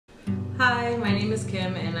Hi, my name is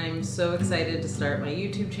Kim and I'm so excited to start my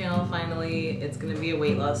YouTube channel finally. It's going to be a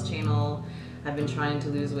weight loss channel. I've been trying to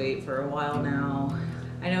lose weight for a while now.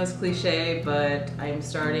 I know it's cliche, but I'm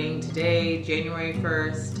starting today, January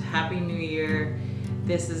 1st. Happy New Year.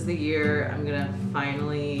 This is the year I'm going to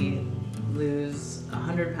finally lose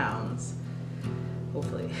 100 pounds,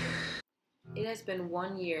 hopefully. It has been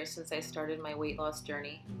 1 year since I started my weight loss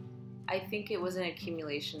journey. I think it was an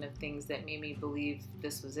accumulation of things that made me believe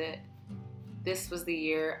this was it. This was the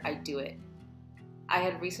year I'd do it. I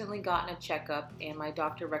had recently gotten a checkup and my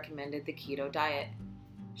doctor recommended the keto diet.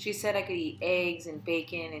 She said I could eat eggs and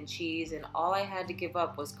bacon and cheese and all I had to give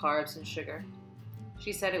up was carbs and sugar.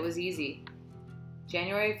 She said it was easy.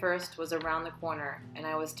 January 1st was around the corner and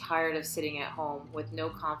I was tired of sitting at home with no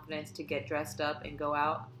confidence to get dressed up and go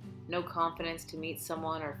out, no confidence to meet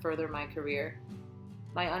someone or further my career.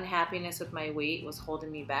 My unhappiness with my weight was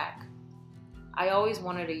holding me back. I always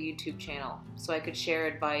wanted a YouTube channel so I could share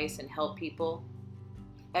advice and help people.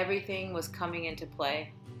 Everything was coming into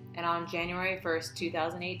play, and on January 1st,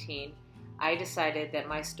 2018, I decided that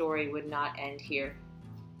my story would not end here.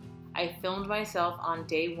 I filmed myself on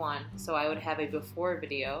day 1 so I would have a before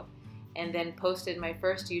video, and then posted my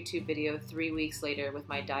first YouTube video 3 weeks later with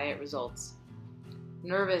my diet results.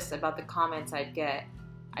 Nervous about the comments I'd get,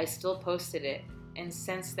 I still posted it, and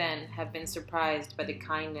since then have been surprised by the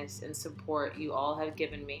kindness and support you all have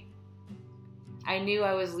given me. I knew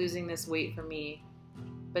I was losing this weight for me,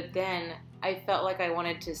 but then I felt like I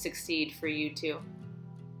wanted to succeed for you too.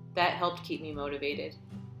 That helped keep me motivated.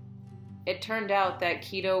 It turned out that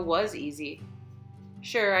keto was easy.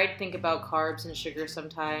 Sure, I'd think about carbs and sugar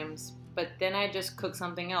sometimes, but then I'd just cook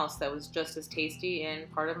something else that was just as tasty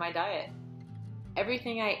and part of my diet.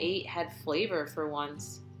 Everything I ate had flavor for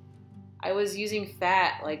once. I was using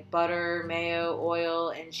fat like butter, mayo, oil,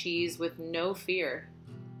 and cheese with no fear,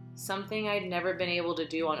 something I'd never been able to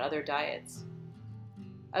do on other diets.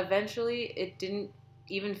 Eventually, it didn't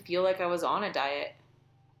even feel like I was on a diet.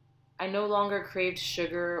 I no longer craved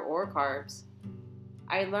sugar or carbs.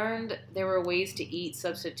 I learned there were ways to eat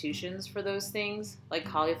substitutions for those things, like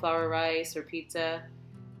cauliflower rice or pizza.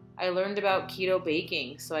 I learned about keto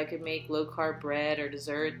baking so I could make low-carb bread or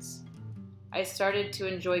desserts. I started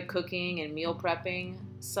to enjoy cooking and meal prepping,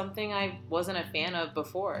 something I wasn't a fan of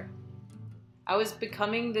before. I was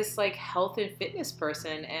becoming this health and fitness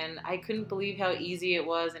person, and I couldn't believe how easy it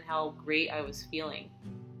was and how great I was feeling.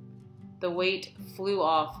 The weight flew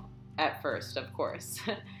off at first, of course,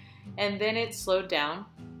 and then it slowed down.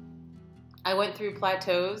 I went through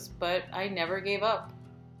plateaus, but I never gave up.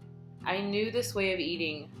 I knew this way of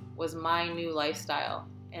eating was my new lifestyle,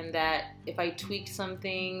 and that if I tweaked some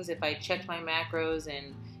things, if I checked my macros,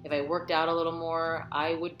 and if I worked out a little more,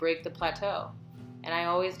 I would break the plateau. And I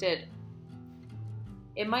always did.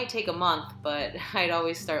 It might take a month, but I'd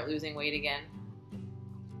always start losing weight again.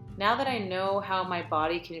 Now that I know how my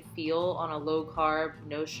body can feel on a low-carb,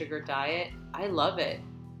 no-sugar diet, I love it.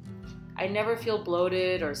 I never feel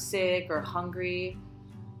bloated or sick or hungry.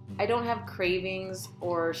 I don't have cravings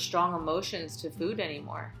or strong emotions to food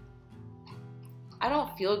anymore. I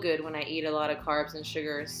don't feel good when I eat a lot of carbs and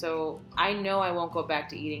sugar, so I know I won't go back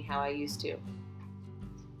to eating how I used to.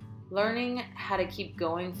 Learning how to keep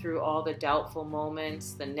going through all the doubtful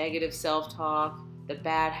moments, the negative self-talk, the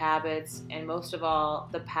bad habits, and most of all,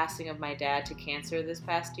 the passing of my dad to cancer this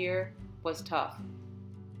past year was tough.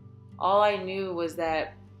 All I knew was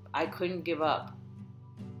that I couldn't give up.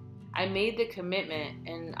 I made the commitment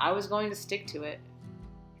and I was going to stick to it.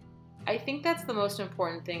 I think that's the most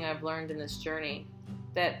important thing I've learned in this journey,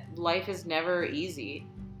 that life is never easy,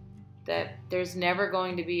 that there's never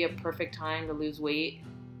going to be a perfect time to lose weight.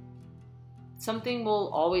 Something will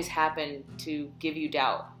always happen to give you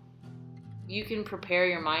doubt. You can prepare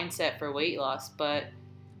your mindset for weight loss, but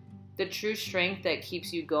the true strength that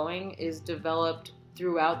keeps you going is developed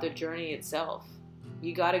throughout the journey itself.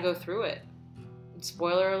 You gotta go through it.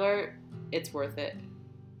 Spoiler alert, it's worth it.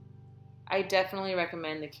 I definitely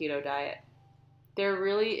recommend the keto diet. There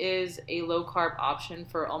really is a low-carb option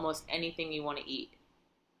for almost anything you want to eat.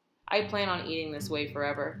 I plan on eating this way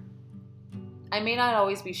forever. I may not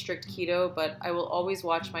always be strict keto, but I will always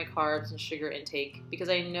watch my carbs and sugar intake because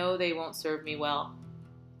I know they won't serve me well.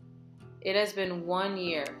 It has been 1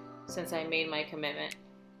 year since I made my commitment.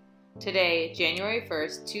 Today, January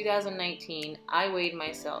 1st, 2019, I weighed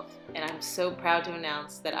myself, and I'm so proud to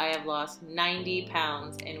announce that I have lost 90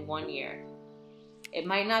 pounds in 1 year. It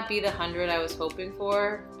might not be the 100 I was hoping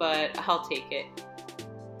for, but I'll take it.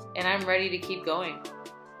 And I'm ready to keep going.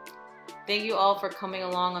 Thank you all for coming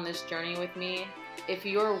along on this journey with me. If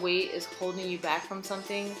your weight is holding you back from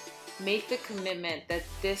something, Make the commitment that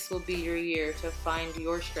this will be your year to find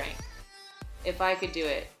your strength. If I could do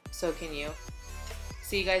it, so can you.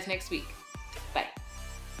 See you guys next week.